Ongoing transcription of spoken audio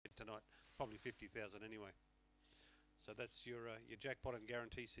probably 50,000 anyway. So that's your jackpot and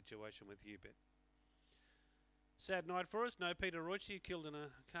guarantee situation with UBet. Sad night for us. No Peter Royce, killed in a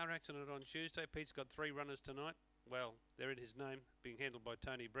car accident on Tuesday. Pete's got 3 runners tonight. Well, they're in his name, being handled by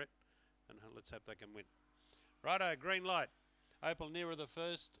Tony Brett. And let's hope they can win. Righto, green light. Opal Nearer the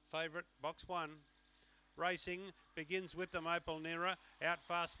first favourite. Box 1. Racing begins with them. Opal Nearer. Out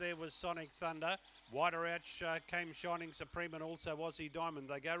fast there was Sonic Thunder. Wider out came Shining Supreme and also Aussie Diamond.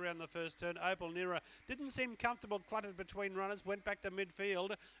 They go around the first turn. Opal Nearer didn't seem comfortable, cluttered between runners. Went back to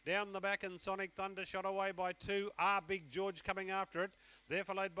midfield. Down the back and Sonic Thunder shot away by 2. Big George coming after it. They're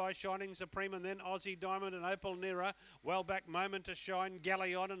followed by Shining Supreme and then Aussie Diamond and Opal Nearer. Well back, Moment to Shine,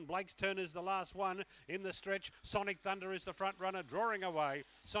 Galleon and Blake's Turn is the last one. In the stretch, Sonic Thunder is the front runner, drawing away.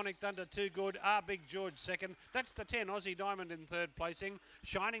 Sonic Thunder too good. Big George second. That's the 10. Aussie Diamond in third placing.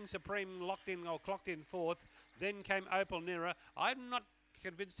 Shining Supreme locked in or clocked in fourth. Then came Opal Nearer. I'm not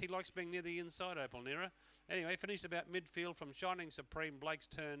convinced he likes being near the inside, Opal Nearer. Anyway, finished about midfield from Shining Supreme, Blake's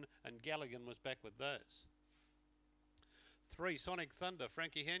Turn and Galligan was back with those. 3, Sonic Thunder,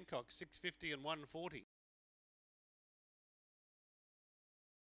 Frankie Hancock, 650 and 140.